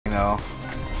know.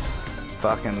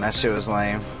 Fucking, that shit was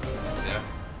lame. Yeah.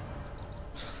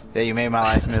 Yeah, you made my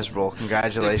life miserable.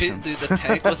 Congratulations. Dude, the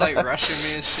tank was like rushing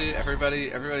me and shit.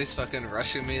 Everybody's fucking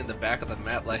rushing me in the back of the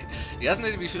map. Like, you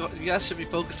guys should be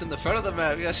focused in the front of the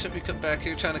map. You guys should be come back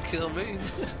here trying to kill me.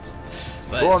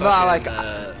 But well, fucking, not like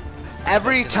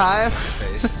every time.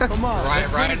 Come on,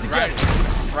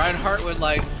 Reinhardt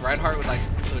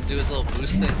would do his little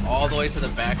boost thing all the way to the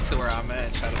back to where I'm at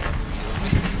and try to fucking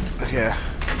kill me. Yeah.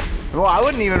 Well, I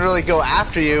wouldn't even really go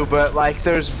after you, but like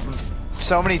there's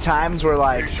so many times where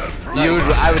like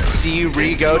I would see you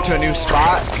re-go to a new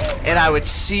spot, and I would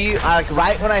see like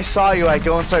right when I saw you, I'd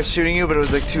go and start shooting you, but it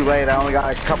was like too late. I only got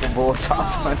like a couple bullets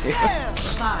off on you.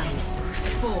 5,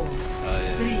 4,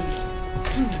 3,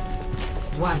 2,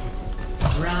 1.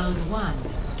 Round 1.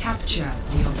 Capture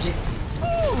the objective.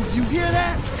 Ooh, you hear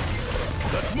that?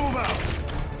 Let's move out.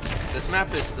 This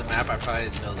map is the map I probably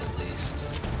know the least.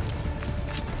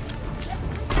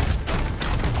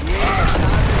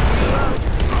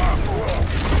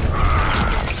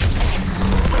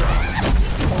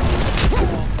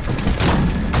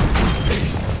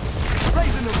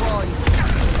 Raising the volume.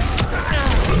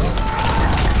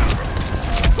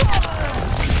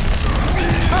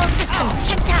 All systems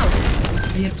checked out.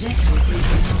 The objective is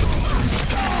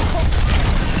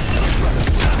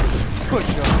Push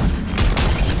on.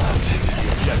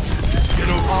 Get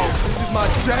over. Oh, this is my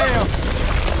jam.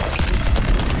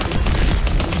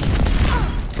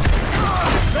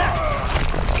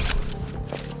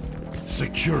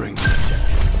 Securing.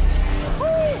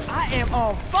 I am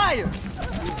on fire.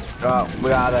 Oh, we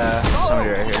got somebody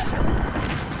right here.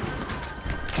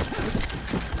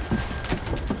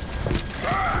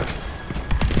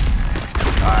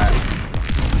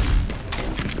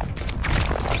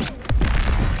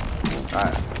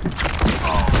 Alright.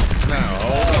 Oh, now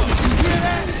hold on. You hear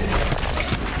that?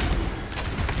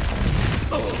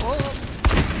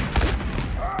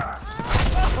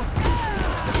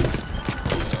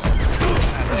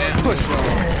 Push on.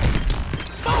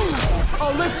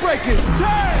 Oh, let's break it.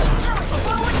 Damn!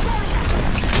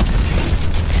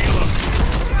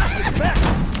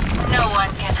 No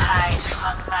one can hide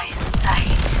from my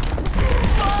sight.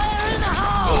 Fire in the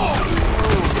hole!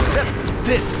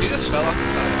 He just fell off the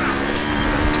side.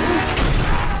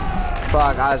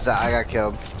 Fuck, I got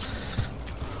killed.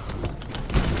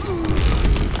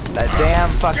 That damn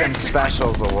fucking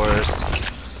special's the worst.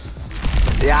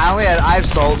 Yeah, I have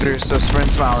soldiers, so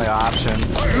sprint's my only option.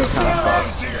 It's kind of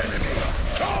fucked.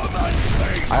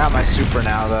 I got my super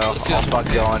now though. I'll fuck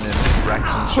going and wreck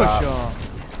some shop.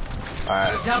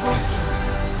 Alright.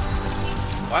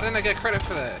 Why didn't I get credit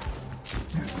for that?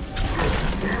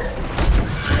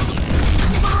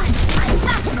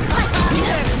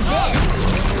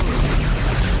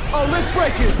 Oh, let's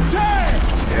break it! Damn!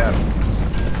 Yeah.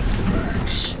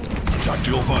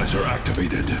 Tactical visor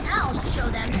activated. I'll show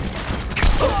them.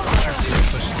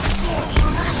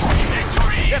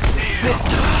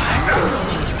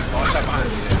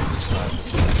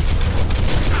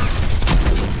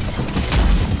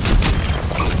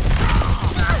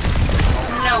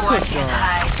 No one can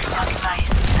hide from my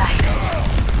sight.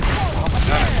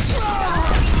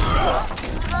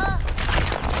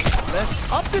 Let's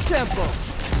up the tempo.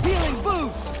 Healing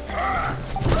boost.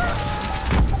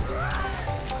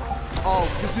 Oh,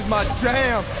 this is my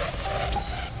jam.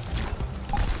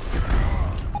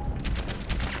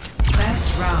 Last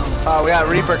round. Oh, we got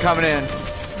Reaper coming in.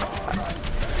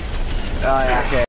 Oh yeah, okay.